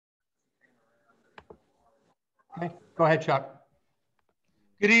Okay, go ahead, Chuck.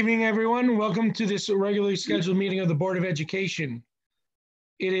 Good evening, everyone. Welcome to this regularly scheduled meeting of the Board of Education.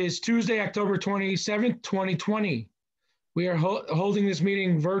 It is Tuesday, October 27th, 2020. We are holding this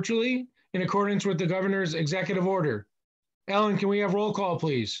meeting virtually in accordance with the governor's executive order. Ellen, can we have roll call,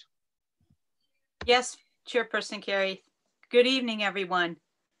 please? Yes, Chairperson Carey. Good evening, everyone.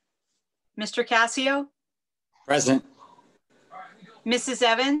 Mr. Cassio? Present. Mrs.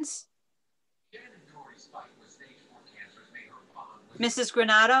 Evans? Mrs.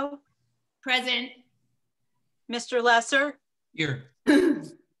 Granato? Present. Mr. Lesser? Here.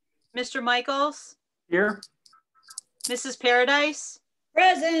 Mr. Michaels? Here. Mrs. Paradise?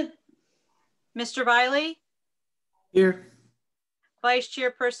 Present. Mr. Riley? Here. Vice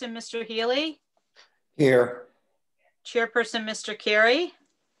Chairperson Mr. Healy? Here. Chairperson Mr. Carey?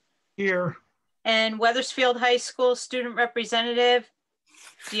 Here. And Weathersfield High School Student Representative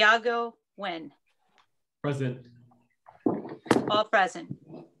Diago Nguyen. Present. All present.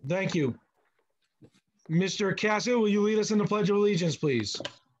 Thank you. Mr. Cassio, will you lead us in the Pledge of Allegiance, please?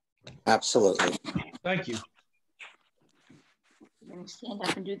 Absolutely. Thank you. You're going to stand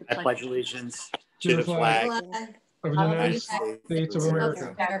up and do the I pledge. pledge allegiance to the flag of Of the the United United States of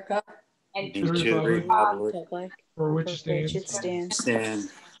America, And and to the republic for which it stands, stand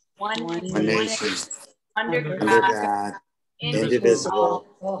one one nation under under God, God, indivisible,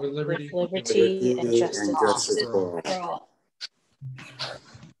 with liberty. liberty and justice for all.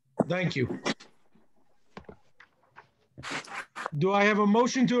 Thank you. Do I have a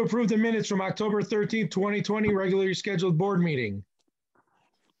motion to approve the minutes from October 13th, 2020, regularly scheduled board meeting?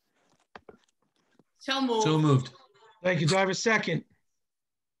 So moved. So moved. Thank you. Do I have a second?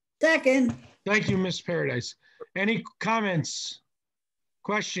 Second. Thank you, Ms. Paradise. Any comments,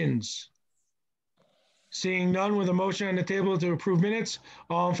 questions? Seeing none, with a motion on the table to approve minutes,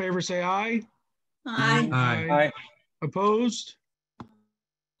 all in favor say aye. Aye. Aye. Opposed?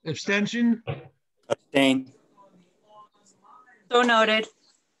 Abstention? Abstain. So noted.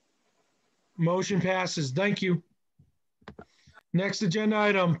 Motion passes. Thank you. Next agenda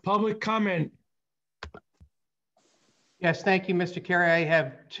item, public comment. Yes, thank you, Mr. Carey. I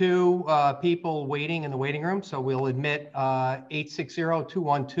have two people waiting in the waiting room, so we'll admit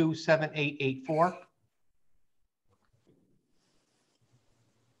 860-212-7884.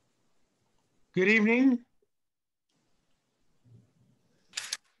 Good evening.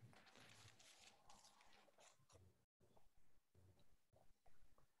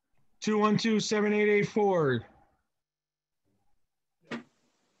 Two 212-7884.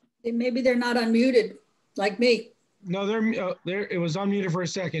 Maybe they're not unmuted, like me. No, they're it was unmuted for a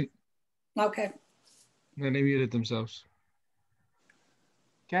second. Okay. Then they muted themselves.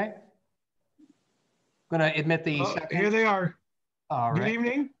 Okay. Going to admit the second. Here they are. All Good right.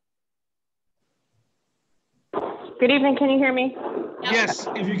 evening. Good evening. Can you hear me? Yes,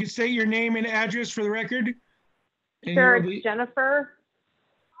 if you could state your name and address for the record. And Sure. you'll be- It's Jennifer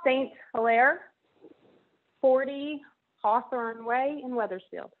St. Hilaire, 40 Hawthorne Way in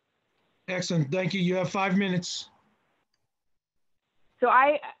Weathersfield. Excellent. Thank you. You have 5 minutes. So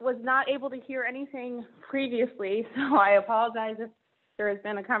I was not able to hear anything previously, so I apologize if there has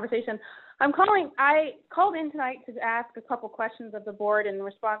been a conversation. I called in tonight to ask a couple questions of the board in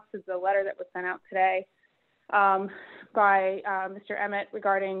response to the letter that was sent out today by Mr. Emmett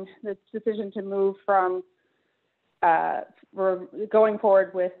regarding the decision to move from going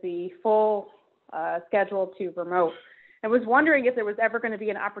forward with the full schedule to remote. I was wondering if there was ever going to be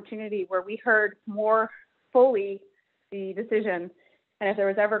an opportunity where we heard more fully the decision, and if there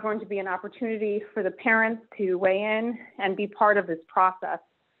was ever going to be an opportunity for the parents to weigh in and be part of this process.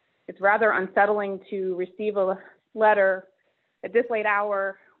 It's rather unsettling to receive a letter at this late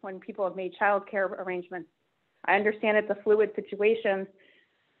hour when people have made childcare arrangements. I understand it's a fluid situation,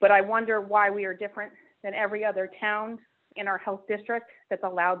 but I wonder why we are different than every other town in our health district that's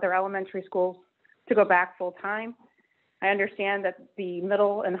allowed their elementary schools to go back full time. I understand that the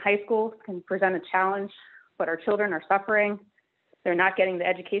middle and high schools can present a challenge, but our children are suffering. They're not getting the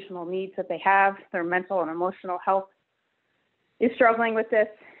educational needs that they have. Their mental and emotional health is struggling with this.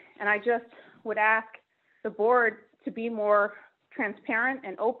 And I just would ask the board to be more transparent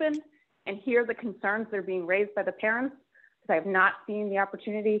and open and hear the concerns that are being raised by the parents, because I have not seen the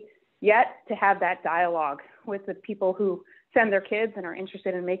opportunity yet to have that dialogue with the people who send their kids and are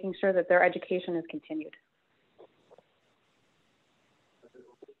interested in making sure that their education is continued.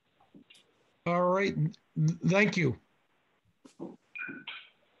 All right. Thank you.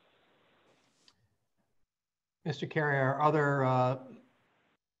 Mr. Carey, our other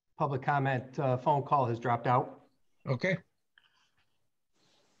public comment phone call has dropped out. Okay.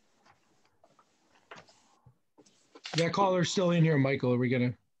 That caller's still in here, Michael. Are we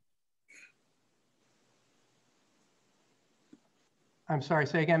gonna? I'm sorry,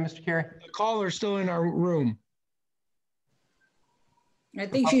 say again, Mr. Carey? The caller's still in our room. I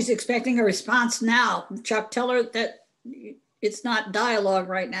think she's expecting a response now. Chuck, tell her that it's not dialogue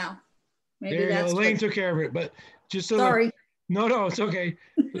right now. Maybe There you go. that's Elaine what, took care of it, but just so that- sorry. no, it's okay.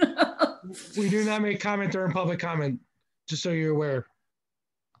 We do not make comment during public comment, just so you're aware.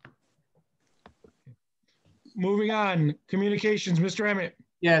 Moving on, communications, Mr. Emmett.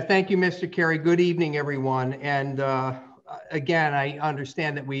 Yeah, thank you, Mr. Carey. Good evening, everyone. And again, I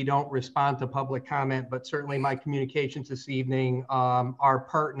understand that we don't respond to public comment, but certainly my communications this evening are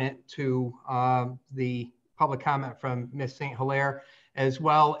pertinent to the public comment from Ms. St. Hilaire, as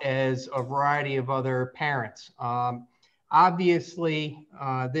well as a variety of other parents. Obviously,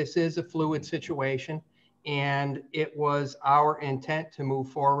 this is a fluid situation, and it was our intent to move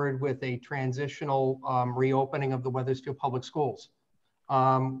forward with a transitional reopening of the Wethersfield Public Schools.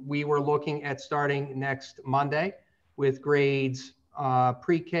 We were looking at starting next Monday with grades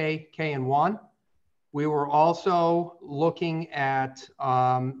pre-K, K and 1. We were also looking at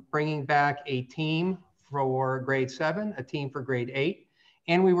bringing back a team for grade 7, a team for grade 8,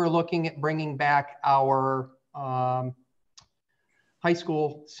 and we were looking at bringing back our high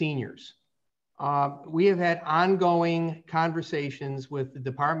school seniors. We have had ongoing conversations with the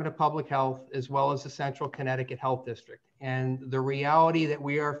Department of Public Health as well as the Central Connecticut Health District. And the reality that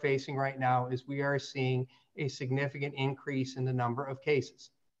we are facing right now is we are seeing a significant increase in the number of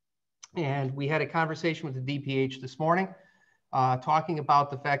cases. And we had a conversation with the DPH this morning, talking about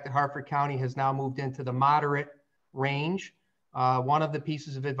the fact that Hartford County has now moved into the moderate range. One of the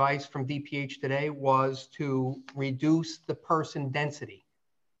pieces of advice from DPH today was to reduce the person density.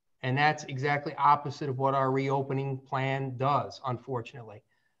 And that's exactly opposite of what our reopening plan does, unfortunately.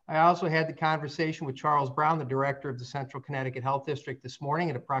 I also had the conversation with Charles Brown, the director of the Central Connecticut Health District this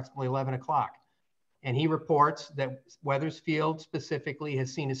morning at approximately 11 o'clock. And he reports that Wethersfield specifically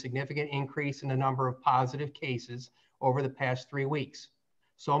has seen a significant increase in the number of positive cases over the past 3 weeks.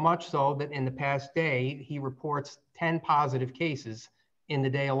 So much so that in the past day, he reports 10 positive cases in the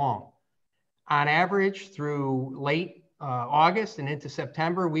day alone. On average, through late August and into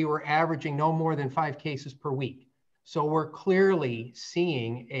September, we were averaging no more than 5 cases per week. So we're clearly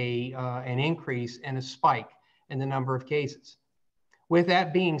seeing an increase and a spike in the number of cases. With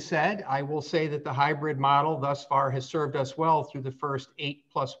that being said, I will say that the hybrid model thus far has served us well through the first 8+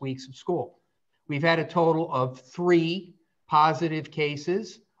 weeks of school. We've had a total of 3 positive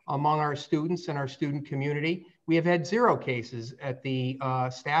cases among our students and our student community. We have had 0 cases at the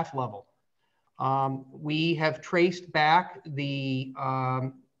staff level. We have traced back the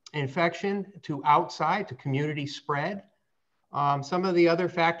infection to outside, to community spread. Some of the other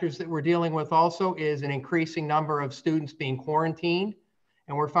factors that we're dealing with also is an increasing number of students being quarantined.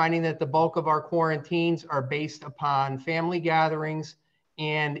 And we're finding that the bulk of our quarantines are based upon family gatherings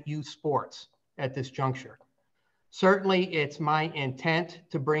and youth sports at this juncture. Certainly, it's my intent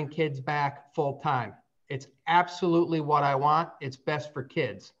to bring kids back full time. It's absolutely what I want. It's best for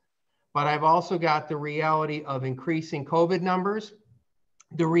kids. But I've also got the reality of increasing COVID numbers,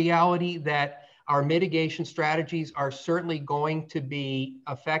 the reality that our mitigation strategies are certainly going to be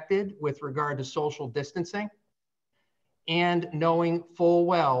affected with regard to social distancing, and knowing full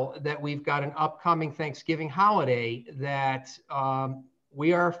well that we've got an upcoming Thanksgiving holiday that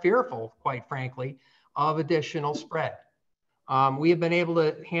we are fearful, quite frankly, of additional spread. We have been able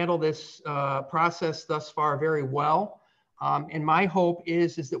to handle this process thus far very well. And my hope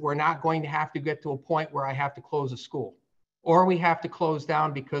is that we're not going to have to get to a point where I have to close a school, or we have to close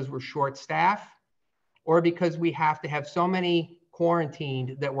down because we're short staffed, or because we have to have so many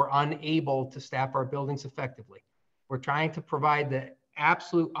quarantined that we're unable to staff our buildings effectively. We're trying to provide the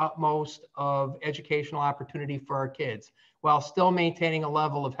absolute utmost of educational opportunity for our kids while still maintaining a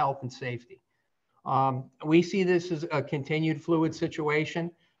level of health and safety. We see this as a continued fluid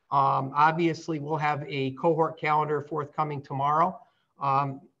situation. Obviously, we'll have a cohort calendar forthcoming tomorrow.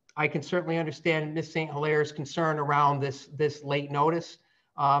 I can certainly understand Ms. St. Hilaire's concern around this late notice.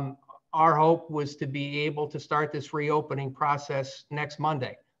 Our hope was to be able to start this reopening process next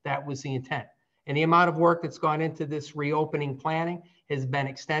Monday. That was the intent. And the amount of work that's gone into this reopening planning has been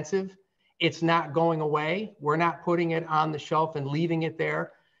extensive. It's not going away. We're not putting it on the shelf and leaving it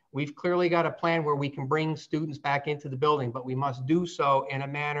there. We've clearly got a plan where we can bring students back into the building, but we must do so in a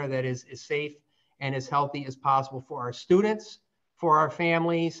manner that is as safe and as healthy as possible for our students, for our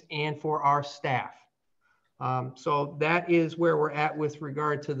families, and for our staff. So that is where we're at with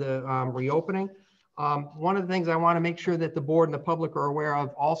regard to the reopening. One of the things I want to make sure that the board and the public are aware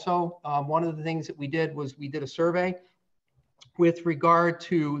of also, one of the things that we did was we did a survey with regard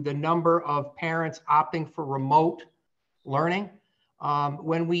to the number of parents opting for remote learning.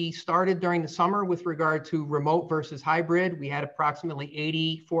 When we started during the summer with regard to remote versus hybrid, we had approximately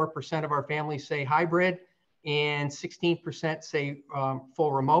 84% of our families say hybrid and 16% say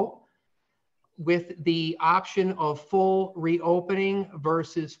full remote. With the option of full reopening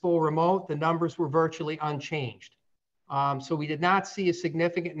versus full remote, the numbers were virtually unchanged. So we did not see a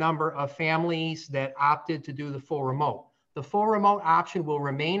significant number of families that opted to do the full remote. The full remote option will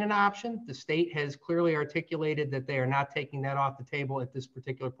remain an option. The state has clearly articulated that they are not taking that off the table at this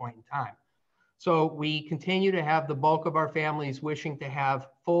particular point in time. So we continue to have the bulk of our families wishing to have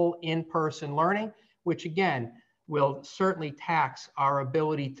full in-person learning, which again, will certainly tax our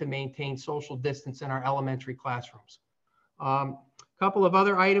ability to maintain social distance in our elementary classrooms. Couple of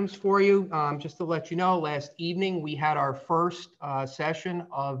other items for you, just to let you know, last evening we had our first session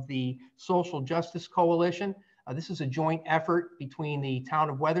of the Social Justice Coalition. This is a joint effort between the town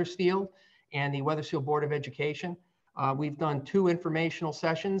of Wethersfield and the Wethersfield Board of Education. We've done 2 informational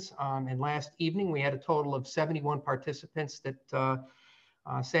sessions, and last evening we had a total of 71 participants that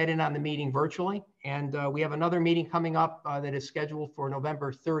sat in on the meeting virtually. And we have another meeting coming up that is scheduled for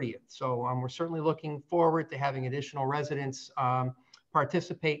November 30th. So we're certainly looking forward to having additional residents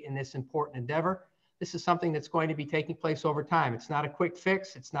participate in this important endeavor. This is something that's going to be taking place over time. It's not a quick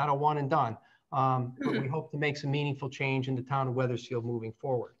fix. It's not a one and done. But we hope to make some meaningful change in the town of Wethersfield moving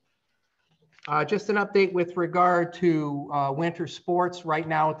forward. Just an update with regard to winter sports. Right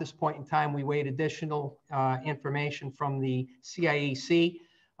now, at this point in time, we await additional information from the CIAC.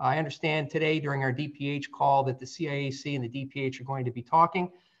 I understand today during our DPH call that the CIAC and the DPH are going to be talking.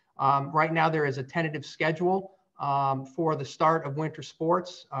 Right now, there is a tentative schedule for the start of winter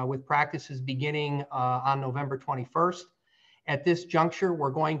sports with practices beginning on November 21st. At this juncture,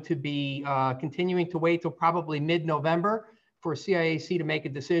 we're going to be continuing to wait till probably mid-November for CIAC to make a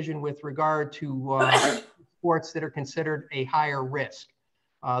decision with regard to sports that are considered a higher risk.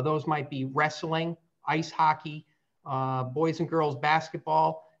 Those might be wrestling, ice hockey, boys and girls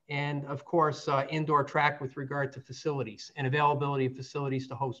basketball, and of course, indoor track with regard to facilities and availability of facilities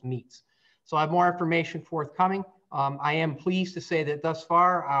to host meets. So I have more information forthcoming. I am pleased to say that thus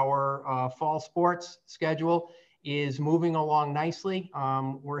far, our fall sports schedule is moving along nicely.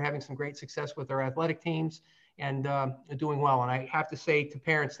 We're having some great success with our athletic teams and doing well. And I have to say to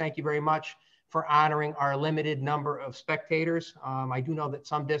parents, thank you very much for honoring our limited number of spectators. I do know that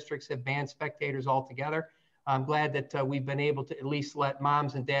some districts have banned spectators altogether. I'm glad that we've been able to at least let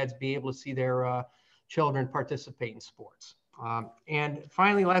moms and dads be able to see their children participate in sports. And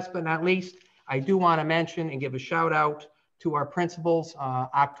finally, last but not least, I do want to mention and give a shout out to our principals.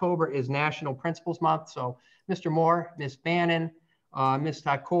 October is National Principals Month. So Mr. Moore, Ms. Bannon, Ms.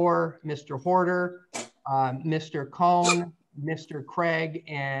 Takor, Mr. Horder, Mr. Cohn, Mr. Craig,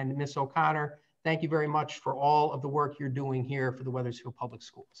 and Ms. O'Connor, thank you very much for all of the work you're doing here for the Wethersfield Public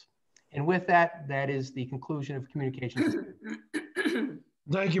Schools. And with that, that is the conclusion of communications.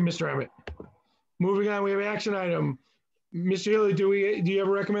 Thank you, Mr. Emmett. Moving on, we have action item. Mr. Healy, do you have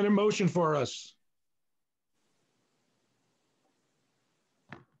a recommended motion for us?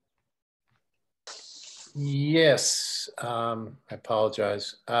 Yes, I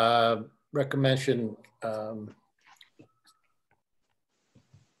apologize. Recommendation.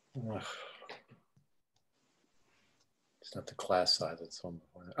 It's not the class size. It's on.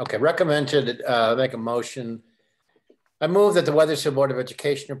 Okay, recommended. Make a motion. I move that the Wethersfield Board of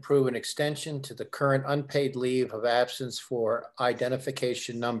Education approve an extension to the current unpaid leave of absence for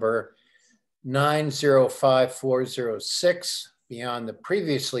identification number 905406 beyond the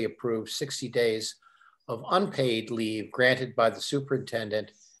previously approved 60 days of unpaid leave granted by the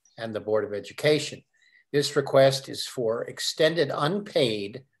superintendent and the Board of Education. This request is for extended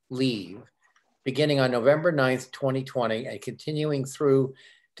unpaid leave beginning on November 9th, 2020 and continuing through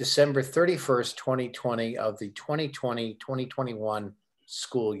December 31st, 2020 of the 2020-2021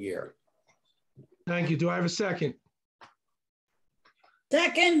 school year. Thank you. Do I have a second?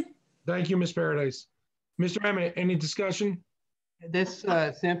 Second. Thank you, Ms. Paradise. Mr. Emmett, any discussion? This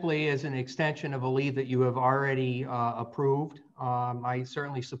simply is an extension of a leave that you have already approved. I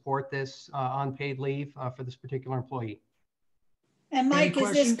certainly support this unpaid leave for this particular employee. And Mike,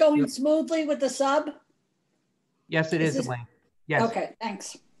 is this going smoothly with the sub? Yes, it is, Elaine. Yes. Okay,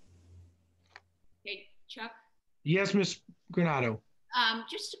 thanks. Okay, Chuck? Yes, Ms. Granato.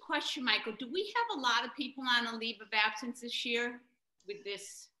 Just a question, Michael. Do we have a lot of people on a leave of absence this year with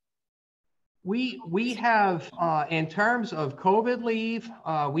this We have, in terms of COVID leave,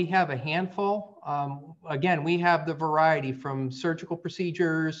 we have a handful. Again, we have the variety from surgical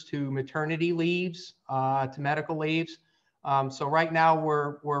procedures to maternity leaves to medical leaves. So right now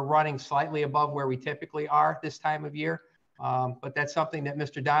we're running slightly above where we typically are this time of year, but that's something that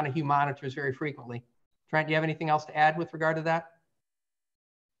Mr. Donahue monitors very frequently. Trent, do you have anything else to add with regard to that?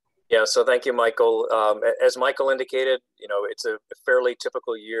 Yeah, so thank you, Michael. As Michael indicated, you know, it's a fairly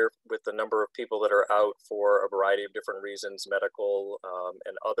typical year with the number of people that are out for a variety of different reasons, medical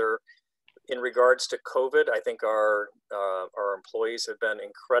and other. In regards to COVID, I think our employees have been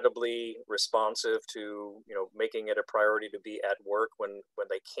incredibly responsive to, you know, making it a priority to be at work when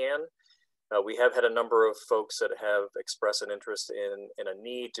they can. We have had a number of folks that have expressed an interest in a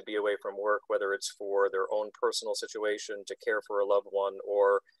need to be away from work, whether it's for their own personal situation, to care for a loved one,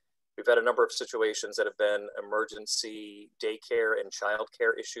 or we've had a number of situations that have been emergency daycare and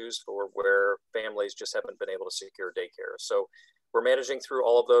childcare issues for where families just haven't been able to secure daycare. So we're managing through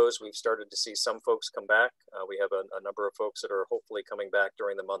all of those. We've started to see some folks come back. We have a number of folks that are hopefully coming back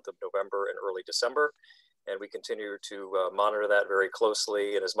during the month of November and early December. And we continue to monitor that very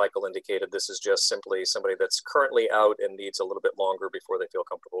closely. And as Michael indicated, this is just simply somebody that's currently out and needs a little bit longer before they feel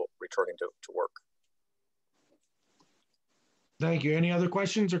comfortable returning to work. Thank you. Any other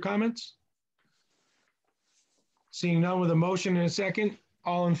questions or comments? Seeing none, with a motion and a second,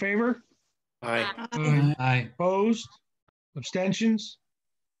 all in favor? Aye. Aye. Opposed? Abstentions?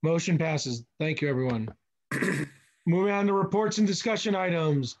 Motion passes. Thank you, everyone. Moving on to reports and discussion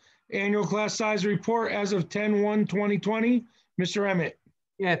items. Annual class size report as of 10/1/2020. Mr. Emmett.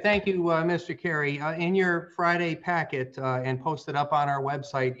 Yeah, thank you, Mr. Carey. In your Friday packet and posted up on our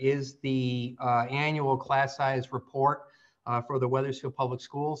website is the annual class size report for the Wethersfield Public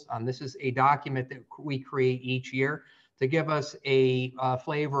Schools. This is a document that we create each year to give us a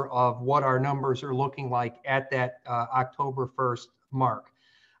flavor of what our numbers are looking like at that October 1st mark.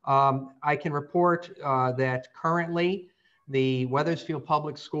 I can report that currently the Wethersfield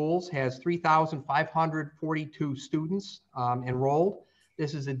Public Schools has 3,542 students enrolled.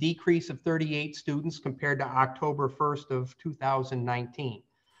 This is a decrease of 38 students compared to October 1st of 2019.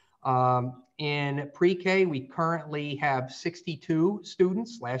 In pre-K, we currently have 62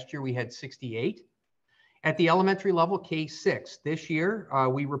 students. Last year we had 68. At the elementary level, K-6, this year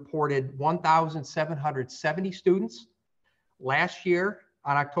we reported 1,770 students. Last year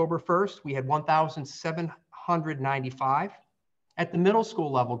on October 1st, we had 1,795. At the middle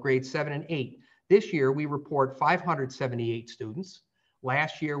school level, grades 7 and 8, this year we report 578 students.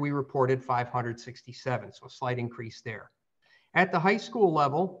 Last year we reported 567, so a slight increase there. At the high school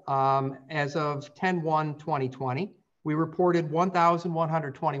level, as of 10/1/2020, we reported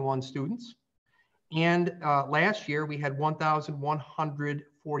 1,121 students. And last year we had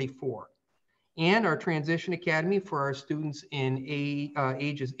 1,144. And our transition academy for our students in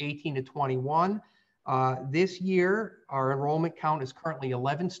ages 18 to 21, this year our enrollment count is currently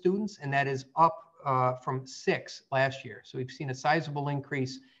 11 students, and that is up from 6 last year. So we've seen a sizable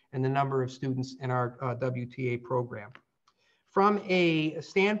increase in the number of students in our WTA program. From a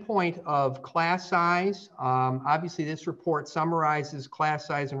standpoint of class size, obviously this report summarizes class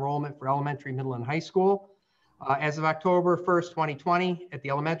size enrollment for elementary, middle, and high school. As of October 1st, 2020, at the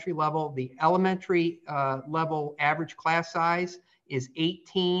elementary level average class size is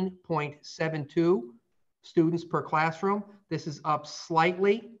 18.72 students per classroom. This is up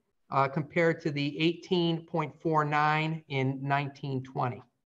slightly compared to the 18.49 in 1920.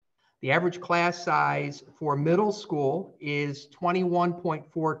 The average class size for middle school is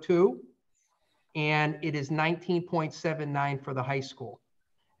 21.42, and it is 19.79 for the high school.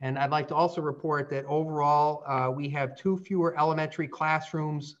 And I'd like to also report that overall, we have 2 fewer elementary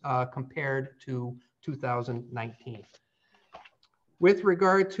classrooms compared to 2019. With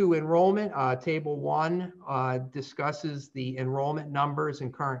regard to enrollment, Table 1 discusses the enrollment numbers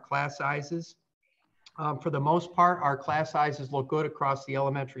and current class sizes. For the most part, our class sizes look good across the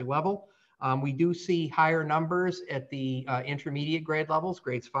elementary level. We do see higher numbers at the intermediate grade levels,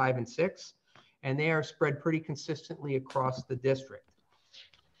 grades 5 and 6, and they are spread pretty consistently across the district.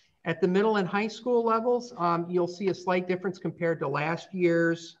 At the middle and high school levels, you'll see a slight difference compared to last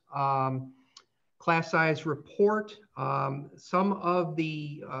year's class size report. Some of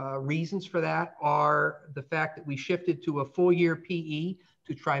the reasons for that are the fact that we shifted to a full year PE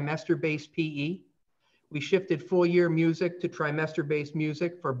to trimester-based PE. We shifted full year music to trimester-based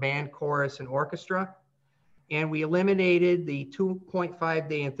music for band, chorus, and orchestra. And we eliminated the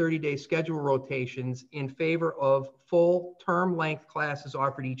 2.5-day and 30-day schedule rotations in favor of full term length classes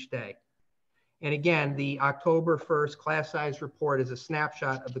offered each day. And again, the October 1st class size report is a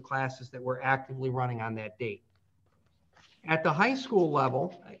snapshot of the classes that we're actively running on that date. At the high school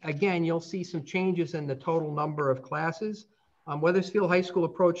level, again, you'll see some changes in the total number of classes. Weathersfield High School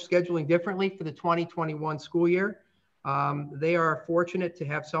approached scheduling differently for the 2021 school year. They are fortunate to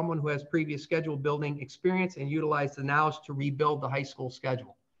have someone who has previous schedule building experience and utilize the knowledge to rebuild the high school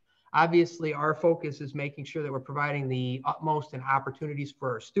schedule. Obviously, our focus is making sure that we're providing the utmost in opportunities for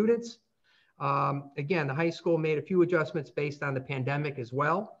our students. Again, the high school made a few adjustments based on the pandemic as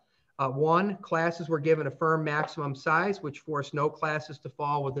well. One, classes were given a firm maximum size, which forced no classes to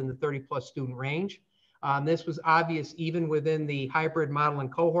fall within the 30+ student range. This was obvious even within the hybrid model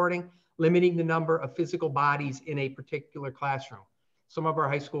and cohorting, limiting the number of physical bodies in a particular classroom. Some of our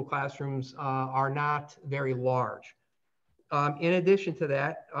high school classrooms are not very large. In addition to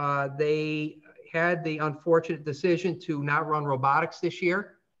that, they had the unfortunate decision to not run robotics this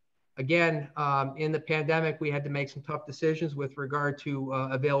year. Again, in the pandemic, we had to make some tough decisions with regard to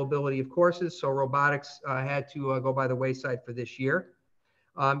availability of courses. So robotics had to go by the wayside for this year.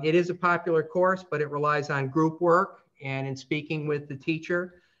 It is a popular course, but it relies on group work. And in speaking with the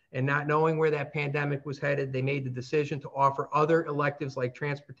teacher and not knowing where that pandemic was headed, they made the decision to offer other electives like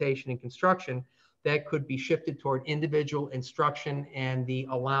transportation and construction that could be shifted toward individual instruction and the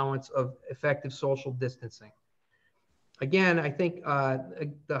allowance of effective social distancing. Again, I think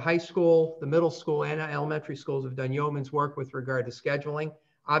the high school, the middle school, and elementary schools have done yeoman's work with regard to scheduling.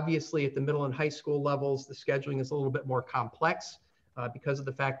 Obviously, at the middle and high school levels, the scheduling is a little bit more complex because of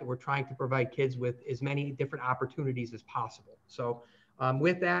the fact that we're trying to provide kids with as many different opportunities as possible. So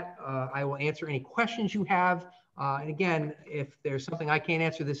with that, I will answer any questions you have. And again, if there's something I can't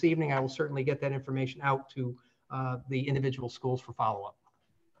answer this evening, I will certainly get that information out to the individual schools for follow-up.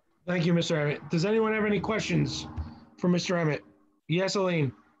 Thank you, Mr. Emmett. Does anyone have any questions for Mr. Emmett? Yes,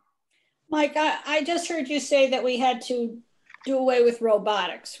 Elaine. Mike, I just heard you say that we had to do away with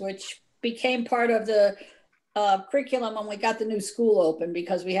robotics, which became part of the curriculum when we got the new school open,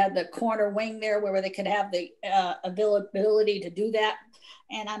 because we had the corner wing there where they could have the ability to do that.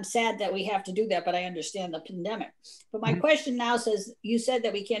 And I'm sad that we have to do that, but I understand the pandemic. But my question now says, you said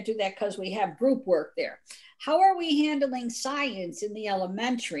that we can't do that because we have group work there. How are we handling science in the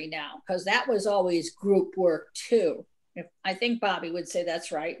elementary now? Because that was always group work too. I think Bobby would say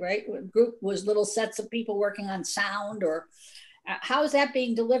that's right? Group was little sets of people working on sound, or how is that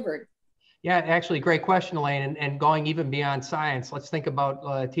being delivered? Yeah, actually, great question, Elaine. And going even beyond science, let's think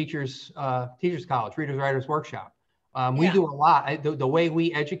about Teachers College, Readers Writers Workshop. We do a lot. The way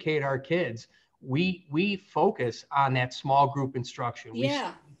we educate our kids, we focus on that small group instruction. We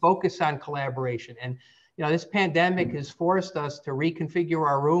focus on collaboration. And you know, this pandemic has forced us to reconfigure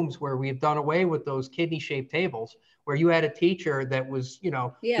our rooms where we've done away with those kidney-shaped tables, where you had a teacher that was, you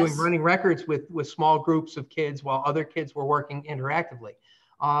know, doing running records with small groups of kids while other kids were working interactively.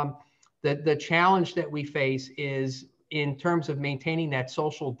 The challenge that we face is in terms of maintaining that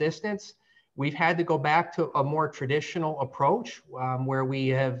social distance. We've had to go back to a more traditional approach where we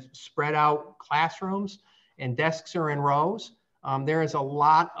have spread out classrooms and desks are in rows. There is a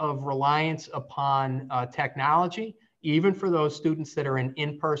lot of reliance upon technology, even for those students that are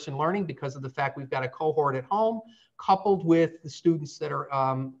in-person learning, because of the fact we've got a cohort at home, coupled with the students that are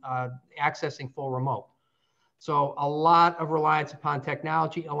accessing full remote. So a lot of reliance upon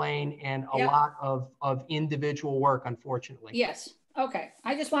technology, Elaine, and a lot of individual work, unfortunately. Yes. Okay.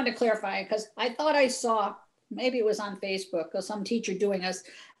 I just wanted to clarify, because I thought I saw, maybe it was on Facebook, or some teacher doing an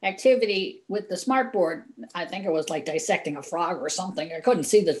activity with the smart board. I think it was like dissecting a frog or something. I couldn't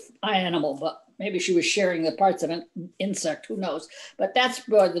see the animal, but maybe she was sharing the parts of an insect, who knows. But that's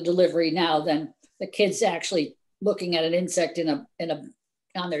more the delivery now than the kids actually looking at an insect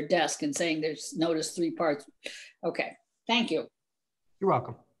on their desk and saying, there's notice 3 parts. Okay, thank you. You're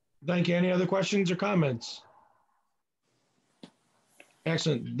welcome. Thank you. Any other questions or comments?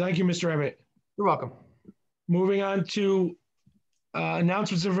 Excellent. Thank you, Mr. Emmett. You're welcome. Moving on to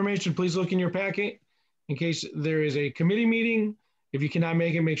announcements information, please look in your packet in case there is a committee meeting. If you cannot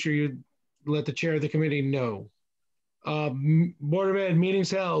make it, make sure you let the chair of the committee know. Board of Ed meetings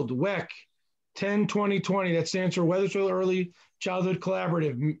held, WEC 10-2020, that stands for Weathersfield Early Childhood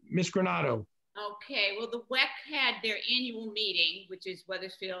Collaborative. Ms. Granato. Okay, well, the WEC had their annual meeting, which is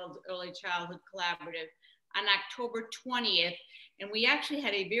Weathersfield Early Childhood Collaborative, on October 20th. And we actually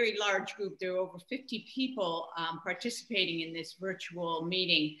had a very large group. There were over 50 people participating in this virtual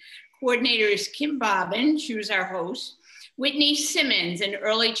meeting. Coordinator is Kim Bobbin, she was our host. Whitney Simmons, an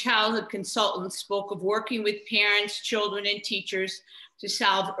early childhood consultant, spoke of working with parents, children, and teachers to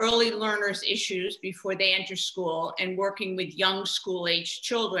solve early learners' issues before they enter school and working with young school-aged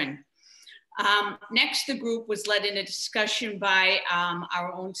children. Next, the group was led in a discussion by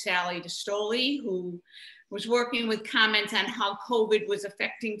our own Sally DeStoli, who was working with comments on how COVID was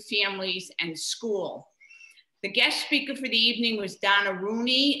affecting families and school. The guest speaker for the evening was Donna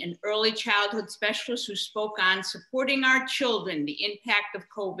Rooney, an early childhood specialist who spoke on supporting our children, the impact of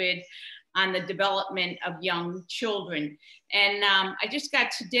COVID on the development of young children. And I just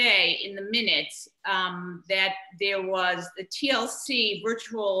got today in the minutes that there was the TLC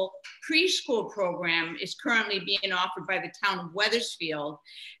virtual preschool program is currently being offered by the town of Wethersfield,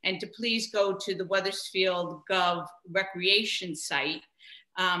 and to please go to the Wethersfield Gov recreation site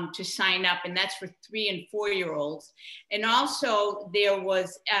to sign up, and that's for 3 and 4-year-olds. And also there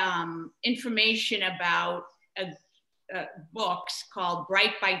was information about books called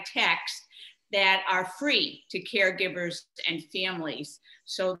Bright by Text that are free to caregivers and families.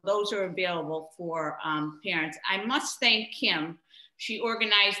 So those are available for parents. I must thank Kim. She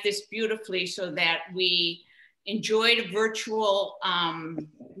organized this beautifully so that we enjoyed a virtual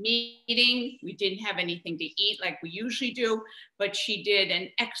meeting. We didn't have anything to eat like we usually do, but she did an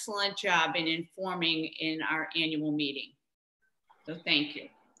excellent job in informing in our annual meeting. So thank you.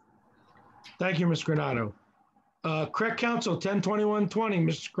 Thank you, Ms. Granato. Correct Council 1021-20,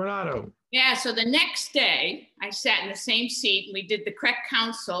 Mr. Granato. Yeah, so the next day I sat in the same seat and we did the CREC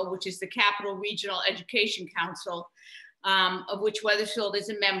Council, which is the Capital Regional Education Council, of which Wethersfield is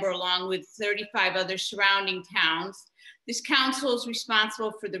a member along with 35 other surrounding towns. This council is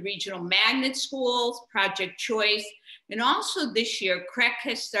responsible for the regional magnet schools, Project Choice, and also this year, CREC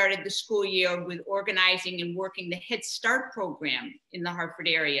has started the school year with organizing and working the Head Start program in the Hartford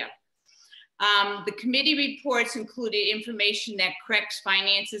area. The committee reports included information that CREC's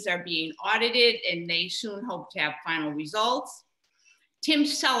finances are being audited and they soon hope to have final results. Tim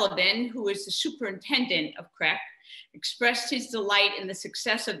Sullivan, who is the superintendent of CREC, expressed his delight in the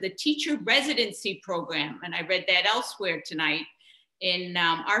success of the teacher residency program. And I read that elsewhere tonight in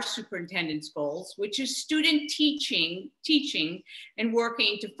our superintendent's goals, which is student teaching and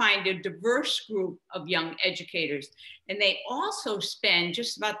working to find a diverse group of young educators. And they also spend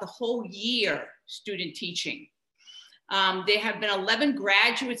just about the whole year student teaching. There have been 11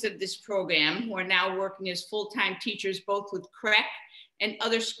 graduates of this program who are now working as full-time teachers, both with CREC and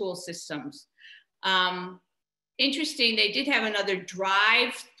other school systems. Interesting, they did have another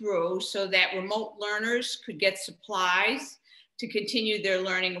drive-through so that remote learners could get supplies to continue their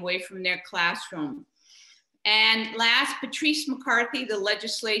learning away from their classroom. And last, Patrice McCarthy, the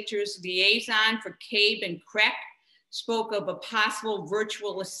legislature's liaison for CABE and CREC, spoke of a possible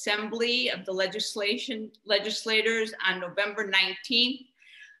virtual assembly of the legislators on November 19th.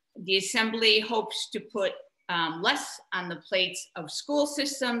 The assembly hopes to put less on the plates of school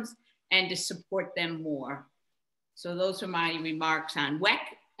systems and to support them more. So those are my remarks on WEC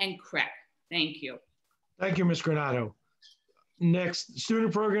and CREC. Thank you. Thank you, Ms. Granato. Next,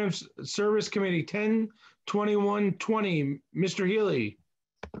 Student Programs Service Committee 1021-20, Mr. Healy.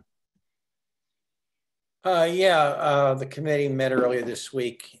 The committee met earlier this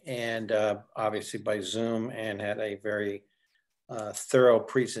week and obviously by Zoom, and had a very thorough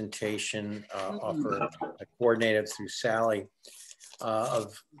presentation coordinated through Sally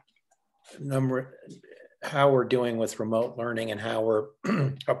of how we're doing with remote learning and how we're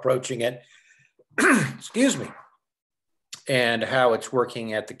approaching it. Excuse me. And how it's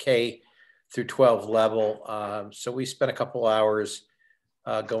working at the K through 12 level. So we spent a couple hours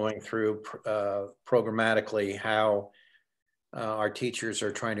going through programmatically how our teachers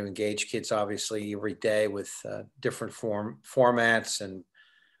are trying to engage kids, obviously every day, with different formats and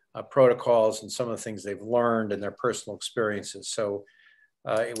protocols and some of the things they've learned and their personal experiences. So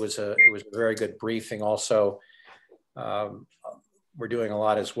it was a very good briefing. Also, we're doing a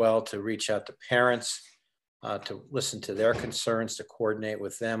lot as well to reach out to parents, to listen to their concerns, to coordinate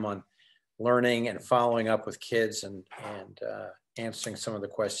with them on learning and following up with kids and answering some of the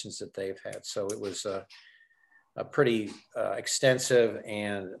questions that they've had. So it was a pretty extensive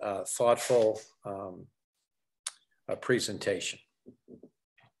and thoughtful presentation.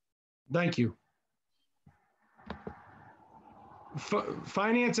 Thank you.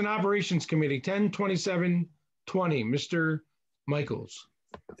 Finance and Operations Committee 1027-20, Mr. Michaels.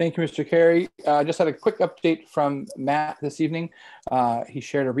 Thank you, Mr. Carey. Just had a quick update from Matt this evening. He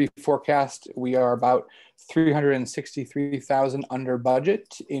shared a reforecast. We are about $363,000 under budget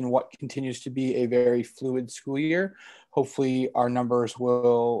in what continues to be a very fluid school year. Hopefully our numbers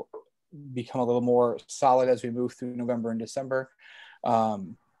will become a little more solid as we move through November and December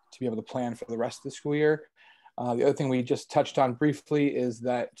to be able to plan for the rest of the school year. The other thing we just touched on briefly is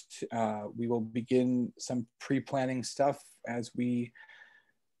that we will begin some pre-planning stuff as we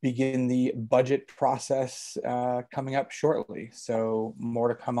begin the budget process coming up shortly. So more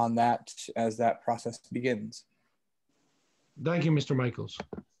to come on that as that process begins. Thank you, Mr. Michaels.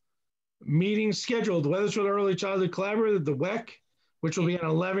 Meeting scheduled, Weathersfield Early Childhood Collaborative, the WEC, which will be on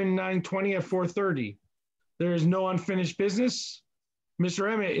 11/9/20 at 4:30. There is no unfinished business.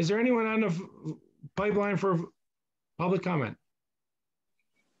 Mr. Emmett, is there anyone on the pipeline for public comment?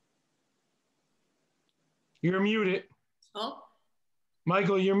 You're muted. Oh.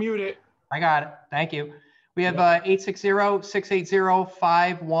 Michael, you're muted. I got it. Thank you. We have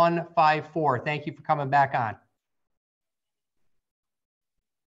 860-680-5154. Thank you for coming back on.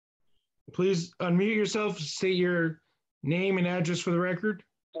 Please unmute yourself, state your name and address for the record.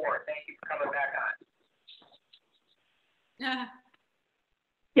 Thank you for coming back on.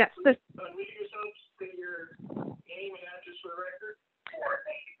 Yes, this, Unmute yourself, state your name and address for the record.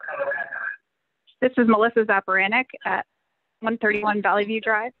 Thank you for coming back on. this is Melissa Zaparanik at 131 Valley View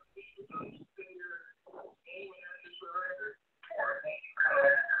Drive.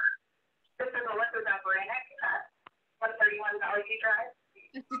 This is Melissa Zaparanik at 131 Valley View Drive.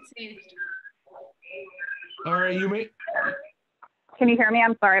 All right, you may. Can you hear me?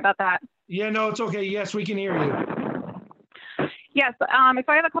 I'm sorry about that. Yeah, no, it's okay. Yes, we can hear you. Yes, so I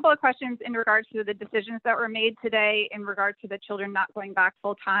have a couple of questions in regards to the decisions that were made today in regard to the children not going back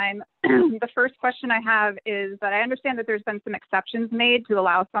full time. The first question I have is that I understand that there's been some exceptions made to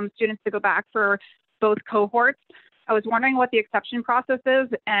allow some students to go back for both cohorts. I was wondering what the exception process is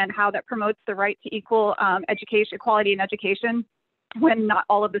and how that promotes the right to equal education, equality in education when not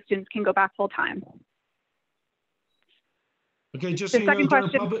all of the students can go back full time. Okay, just The so you know, second during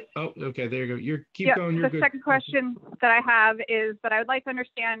question- public. Oh, okay, there you go. You're keep Yeah, going. You're the good. second question that I have is that I would like to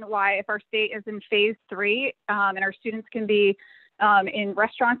understand why, if our state is in phase 3 and our students can be in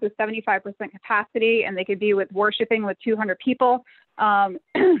restaurants with 75% capacity and they could be with worshiping with 200 people, and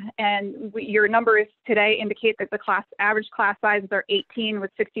your numbers today indicate that the average class sizes are 18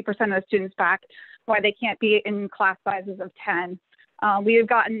 with 60% of the students back, why they can't be in class sizes of 10. We have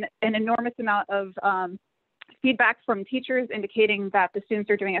gotten an enormous amount of feedback from teachers indicating that the students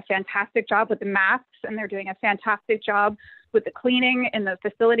are doing a fantastic job with the masks and they're doing a fantastic job with the cleaning in the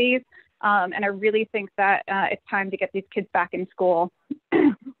facilities. And I really think that it's time to get these kids back in school.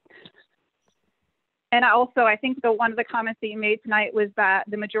 And I think one of the comments that you made tonight was that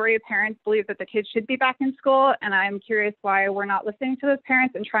the majority of parents believe that the kids should be back in school. And I'm curious why we're not listening to those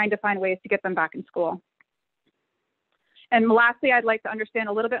parents and trying to find ways to get them back in school. And lastly, I'd like to understand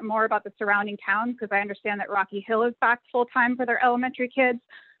a little bit more about the surrounding towns, because I understand that Rocky Hill is back full-time for their elementary kids.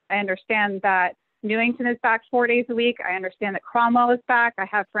 I understand that Newington is back 4 days a week. I understand that Cromwell is back. I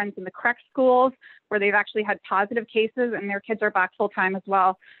have friends in the correct schools where they've actually had positive cases and their kids are back full-time as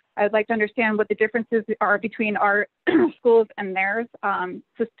well. I'd like to understand what the differences are between our schools and theirs,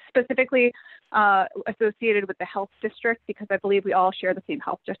 so specifically associated with the health district, because I believe we all share the same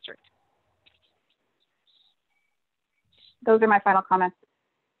health district. Those are my final comments.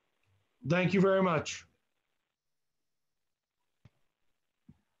 Thank you very much.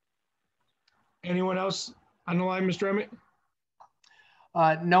 Anyone else on the line, Mr. Emmett?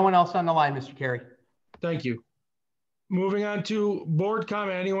 No one else on the line, Mr. Carey. Thank you. Moving on to board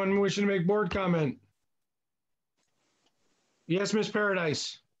comment. Anyone wishing to make board comment? Yes, Ms.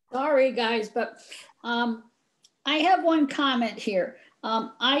 Paradise. Sorry, guys, but I have one comment here.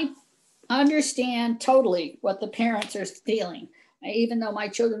 I understand totally what the parents are feeling. Even though my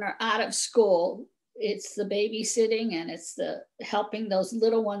children are out of school, it's the babysitting and it's the helping those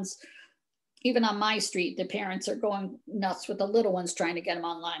little ones. Even on my street, the parents are going nuts with the little ones trying to get them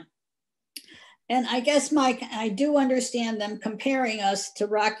online. And I guess, Mike, I do understand them comparing us to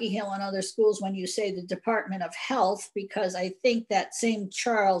Rocky Hill and other schools when you say the Department of Health, because I think that same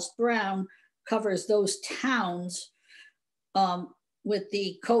Charles Brown covers those towns with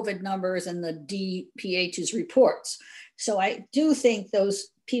the COVID numbers and the DPH's reports. So I do think those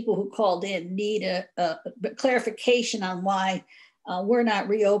people who called in need a clarification on why we're not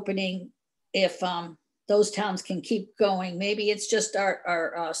reopening if those towns can keep going. Maybe it's just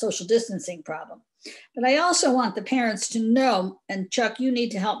our social distancing problem. But I also want the parents to know, and Chuck, you need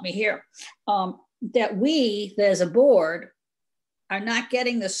to help me here, that we as a board are not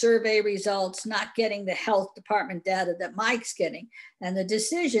getting the survey results, not getting the health department data that Mike's getting. And the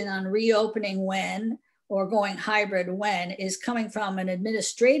decision on reopening when or going hybrid when is coming from an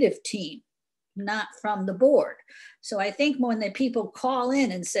administrative team, not from the board. So I think when the people call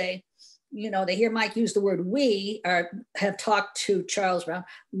in and say, you know, they hear Mike use the word we have talked to Charles Brown.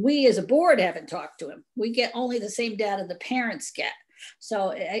 We as a board haven't talked to him. We get only the same data the parents get.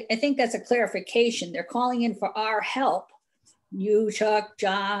 So I think that's a clarification. They're calling in for our help, you, Chuck,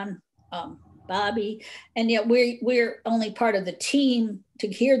 John, Bobby, and yet we're only part of the team to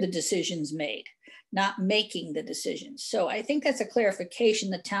hear the decisions made, not making the decisions. So I think that's a clarification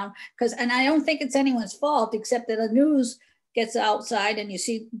the town, and I don't think it's anyone's fault except that the news gets outside and you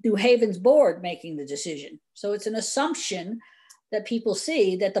see New Haven's board making the decision. So it's an assumption that people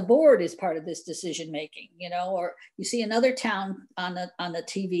see that the board is part of this decision making, or you see another town on the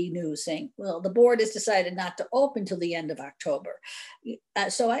TV news saying, well, the board has decided not to open till the end of October.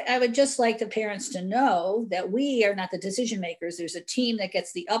 So I would just like the parents to know that we are not the decision makers. There's a team that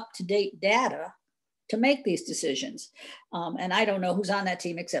gets the up-to-date data to make these decisions. And I don't know who's on that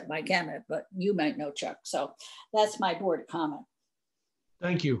team except Mike Emmett, but you might know, Chuck. So that's my board comment.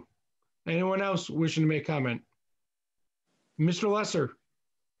 Thank you. Anyone else wishing to make comment? Mr. Lesser.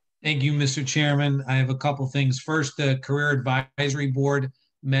 Thank you, Mr. Chairman. I have a couple things. First, the Career Advisory Board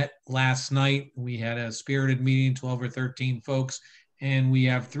met last night. We had a spirited meeting, 12 or 13 folks, and we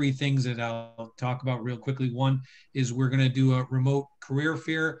have 3 things that I'll talk about real quickly. One is we're going to do a remote career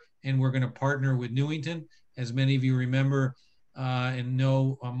fair, and we're going to partner with Newington. As many of you remember and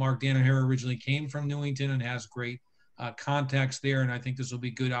know, Mark Danaher originally came from Newington and has great contacts there, and I think this will be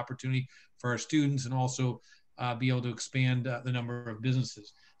a good opportunity for our students and also be able to expand the number of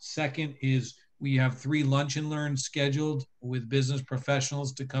businesses. Second is we have 3 lunch and learns scheduled with business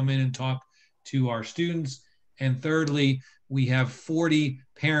professionals to come in and talk to our students. And thirdly, we have 40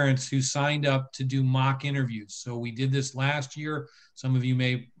 parents who signed up to do mock interviews. So we did this last year. Some of you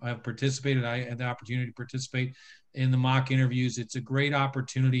may have participated. I had the opportunity to participate in the mock interviews. It's a great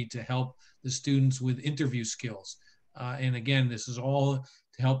opportunity to help the students with interview skills. And again, this is all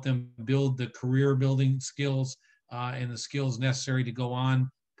to help them build the career building skills and the skills necessary to go on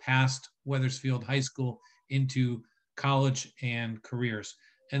past Wethersfield High School into college and careers.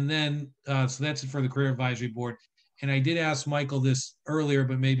 And then, so that's it for the Career Advisory Board. And I did ask Michael this earlier,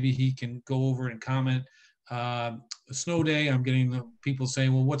 but maybe he can go over and comment. Snow day, I'm getting the people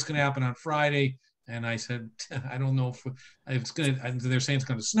saying, well, what's going to happen on Friday? And I said, I don't know if it's going to, they're saying it's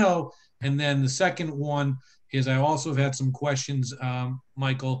going to snow. And then the second one is I also have had some questions,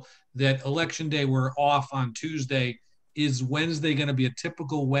 Michael, that election day we're off on Tuesday. Is Wednesday going to be a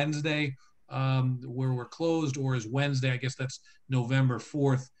typical Wednesday where we're closed, or is Wednesday, I guess that's November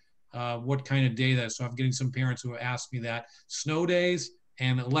 4th, what kind of day that is? So I'm getting some parents who have asked me that. Snow days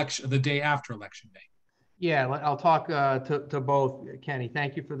and the day after election day. Yeah, I'll talk to both, Kenny.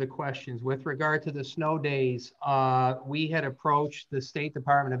 Thank you for the questions. With regard to the snow days, we had approached the State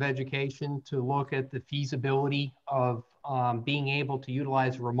Department of Education to look at the feasibility of being able to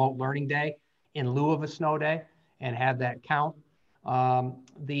utilize a remote learning day in lieu of a snow day and have that count.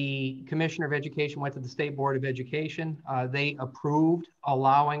 The Commissioner of Education went to the State Board of Education. They approved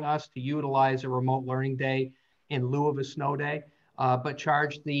allowing us to utilize a remote learning day in lieu of a snow day. But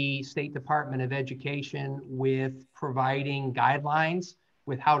charged the State Department of Education with providing guidelines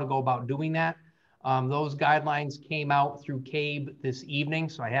with how to go about doing that. Those guidelines came out through CABE this evening,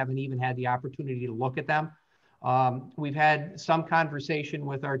 so I haven't even had the opportunity to look at them. We've had some conversation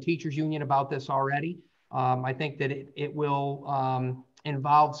with our teachers union about this already. I think that it will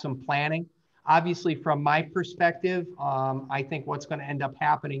involve some planning. Obviously, from my perspective, I think what's going to end up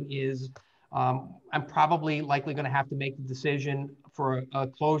happening is I'm probably likely going to have to make the decision for a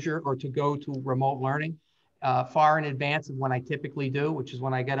closure or to go to remote learning far in advance of when I typically do, which is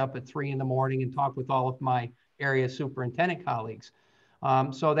when I get up at 3 in the morning and talk with all of my area superintendent colleagues.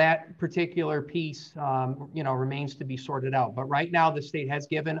 So that particular piece, remains to be sorted out. But right now, the state has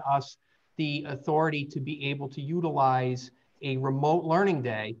given us the authority to be able to utilize a remote learning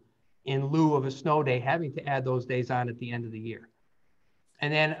day in lieu of a snow day, having to add those days on at the end of the year.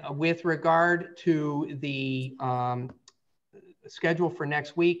 And then with regard to the schedule for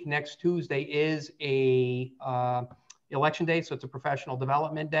next week, next Tuesday is a election day, so it's a professional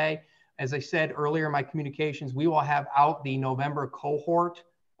development day. As I said earlier in my communications, we will have out the November cohort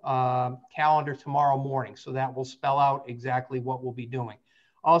calendar tomorrow morning, so that will spell out exactly what we'll be doing.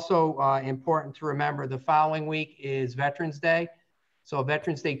 Also important to remember, the following week is Veterans Day. So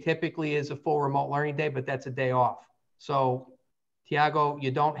Veterans Day typically is a full remote learning day, but that's a day off. So Tiago,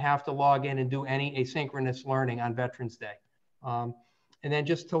 you don't have to log in and do any asynchronous learning on Veterans Day. And then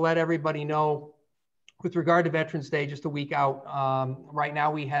just to let everybody know, with regard to Veterans Day, just a week out, right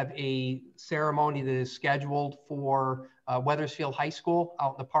now we have a ceremony that is scheduled for Wethersfield High School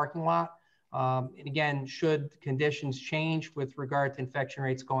out in the parking lot. And again, should conditions change with regard to infection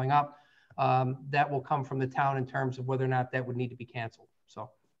rates going up, that will come from the town in terms of whether or not that would need to be canceled. So.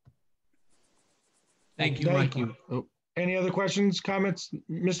 Thank you, Michael. Oh, any other questions, comments?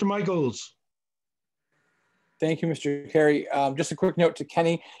 Mr. Michaels. Thank you, Mr. Carey. Just a quick note to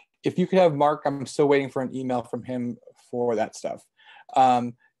Kenny. If you could have Mark, I'm still waiting for an email from him for that stuff.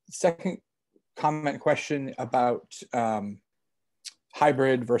 Second comment question about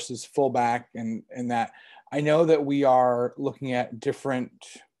hybrid versus fullback and that. I know that we are looking at different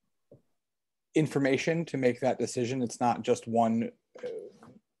information to make that decision. It's not just one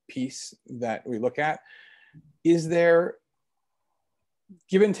piece that we look at. Is there,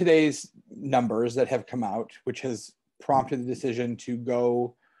 given today's numbers that have come out, which has prompted the decision to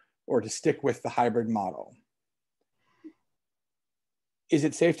go or to stick with the hybrid model, is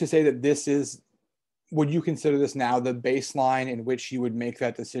it safe to say that this is, would you consider this now the baseline in which you would make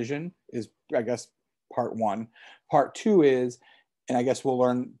that decision? Is, I guess, part one. Part two is, and I guess we'll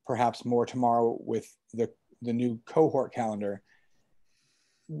learn perhaps more tomorrow with the new cohort calendar,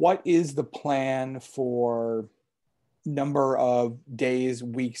 what is the plan for number of days,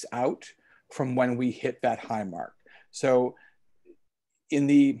 weeks out from when we hit that high mark? So in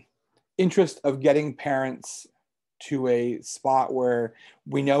the interest of getting parents to a spot where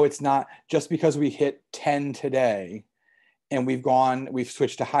we know it's not just because we hit 10 today and we've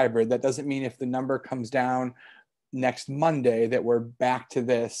switched to hybrid, that doesn't mean if the number comes down next Monday that we're back to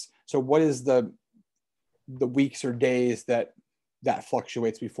this. So what is the weeks or days that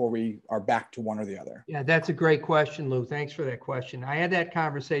fluctuates before we are back to one or the other? Yeah, that's a great question, Lou. Thanks for that question. I had that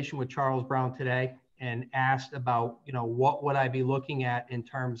conversation with Charles Brown today and asked about, what would I be looking at in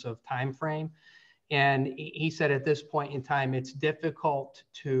terms of time frame? And he said at this point in time, it's difficult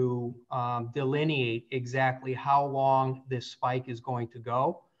to delineate exactly how long this spike is going to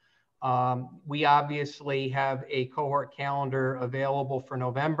go. We obviously have a cohort calendar available for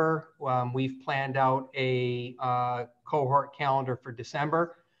November. We've planned out a cohort calendar for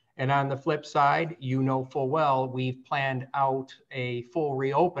December. And on the flip side, full well, we've planned out a full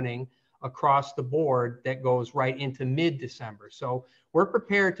reopening across the board that goes right into mid-December. So we're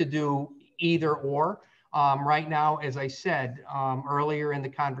prepared to do either or. Right now, as I said earlier in the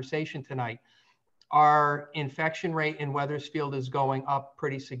conversation tonight, our infection rate in Wethersfield is going up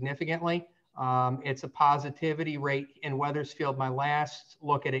pretty significantly. It's a positivity rate in Wethersfield. My last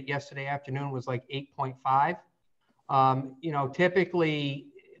look at it yesterday afternoon was like 8.5. Typically,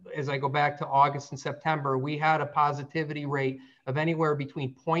 as I go back to August and September, we had a positivity rate of anywhere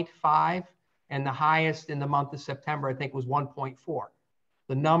between 0.5 and the highest in the month of September, I think, was 1.4.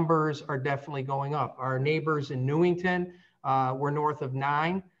 The numbers are definitely going up. Our neighbors in Newington were north of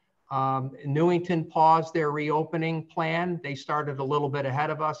 9. Newington paused their reopening plan. They started a little bit ahead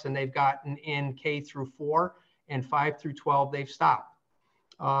of us, and they've gotten in K through 4, and 5 through 12 they've stopped.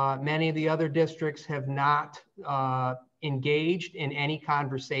 Many of the other districts have not engaged in any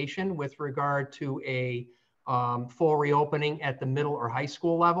conversation with regard to a full reopening at the middle or high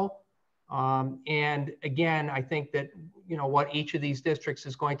school level. And again, I think that what each of these districts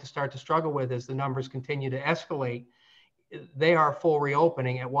is going to start to struggle with as the numbers continue to escalate. They are full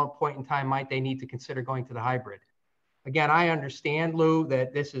reopening. At one point in time, might they need to consider going to the hybrid? Again, I understand, Lou,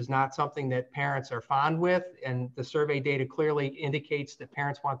 that this is not something that parents are fond with, and the survey data clearly indicates that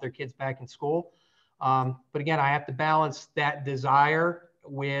parents want their kids back in school. But again, I have to balance that desire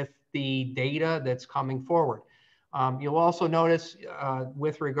with the data that's coming forward. You'll also notice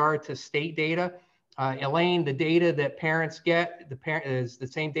with regard to state data, Elaine, the data that parents get, is the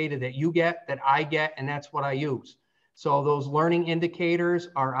same data that you get, that I get, and that's what I use. So those learning indicators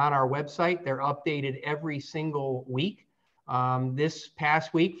are on our website. They're updated every single week. This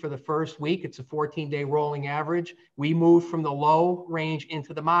past week, for the first week, it's a 14-day rolling average. We moved from the low range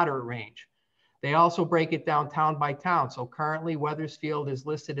into the moderate range. They also break it down town by town. So currently, Wethersfield is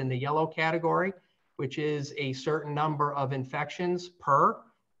listed in the yellow category, which is a certain number of infections per.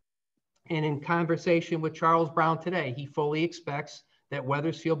 And in conversation with Charles Brown today, he fully expects that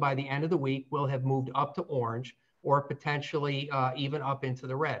Wethersfield by the end of the week will have moved up to orange, or potentially even up into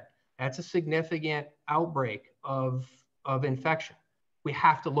the red. That's a significant outbreak of infection. We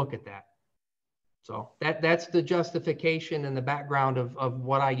have to look at that. So that's the justification and the background of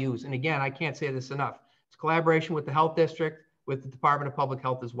what I use. And again, I can't say this enough. It's collaboration with the health district, with the Department of Public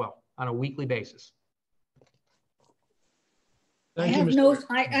Health as well, on a weekly basis.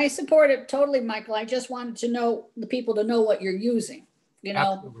 I support it totally, Michael. I just wanted to know the people to know what you're using,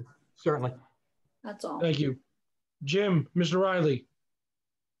 Absolutely. Certainly. That's all. Thank you. Jim, Mr. Riley.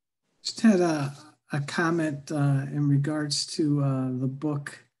 Just had a comment in regards to the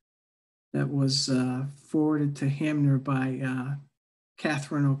book that was forwarded to Hamner by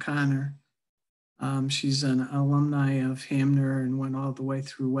Catherine O'Connor. She's an alumni of Hamner and went all the way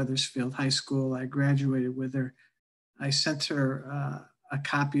through Wethersfield High School. I graduated with her. I sent her a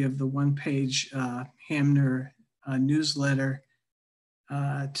copy of the one-page Hamner newsletter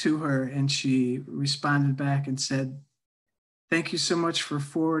to her, and she responded back and said, "Thank you so much for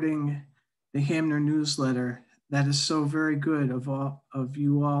forwarding the Hamner newsletter. That is so very good of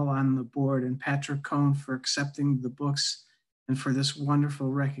you all on the board, and Patrick Cohn for accepting the books and for this wonderful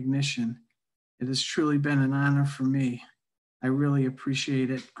recognition. It has truly been an honor for me. I really appreciate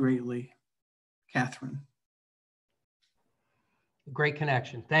it greatly. Catherine." Great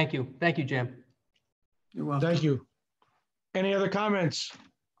connection. Thank you. Thank you, Jim. You're welcome. Thank you. Any other comments?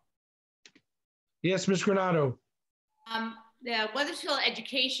 Yes, Ms. Granado. The Weathersfield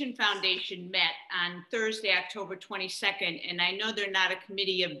Education Foundation met on Thursday, October 22nd, and I know they're not a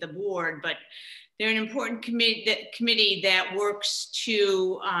committee of the board, but they're an important committee that works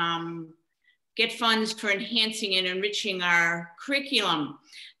to get funds for enhancing and enriching our curriculum.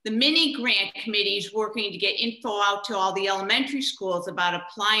 The mini grant committee is working to get info out to all the elementary schools about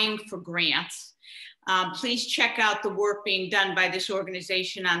applying for grants. Please check out the work being done by this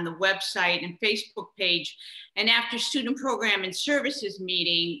organization on the website and Facebook page. And after student program and services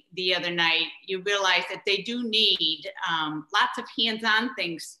meeting the other night, you realize that they do need lots of hands-on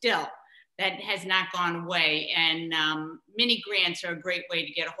things still. That has not gone away. And mini grants are a great way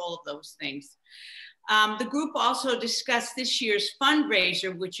to get a hold of those things. The group also discussed this year's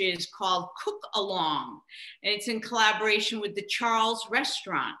fundraiser, which is called Cook Along. And it's in collaboration with the Charles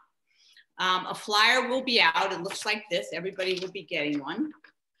Restaurant. A flyer will be out. It looks like this. Everybody will be getting one.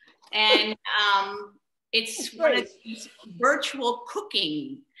 And it's one of these virtual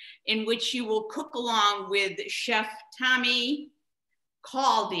cooking in which you will cook along with Chef Tommy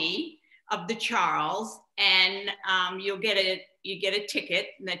Caldy of the Charles, and you get a ticket.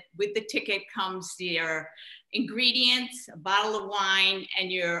 And that with the ticket comes your ingredients, a bottle of wine, and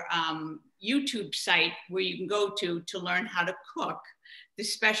your YouTube site where you can go to learn how to cook the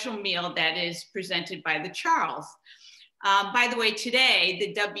special meal that is presented by the Charles. By the way,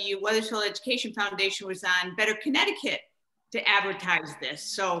 today, the Weathersfield Education Foundation was on Better Connecticut to advertise this.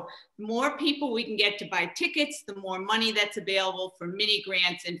 So the more people we can get to buy tickets, the more money that's available for mini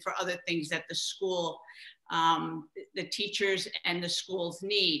grants and for other things that the school, the teachers and the schools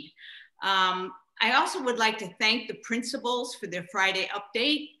need. I also would like to thank the principals for their Friday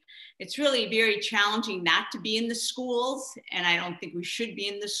update. It's really very challenging not to be in the schools, and I don't think we should be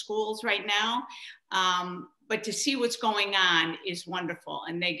in the schools right now. But to see what's going on is wonderful,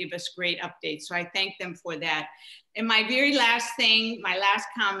 and they give us great updates. So I thank them for that. And my very last thing, my last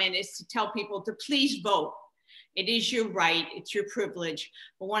comment is to tell people to please vote. It is your right, it's your privilege.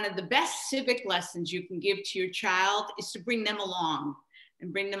 But one of the best civic lessons you can give to your child is to bring them along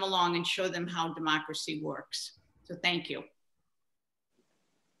and show them how democracy works. So thank you.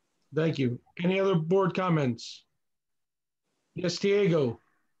 Thank you. Any other board comments? Yes, Diego.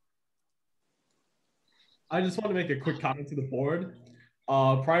 I just want to make a quick comment to the board.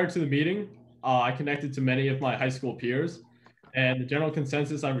 Prior to the meeting, I connected to many of my high school peers, and the general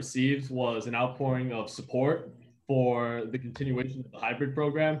consensus I received was an outpouring of support for the continuation of the hybrid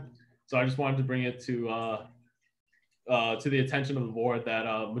program. So I just wanted to bring it to the attention of the board that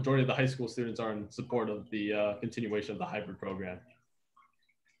majority of the high school students are in support of the continuation of the hybrid program.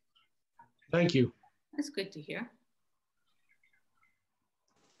 Thank you. That's good to hear.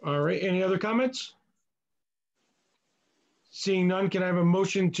 All right, any other comments? Seeing none, can I have a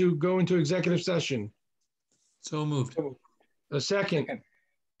motion to go into executive session? So moved. A second.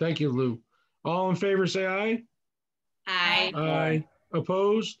 Thank you, Lou. All in favor, say aye. Aye. Aye.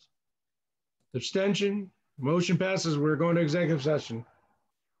 Opposed? Abstention? Motion passes. We're going to executive session.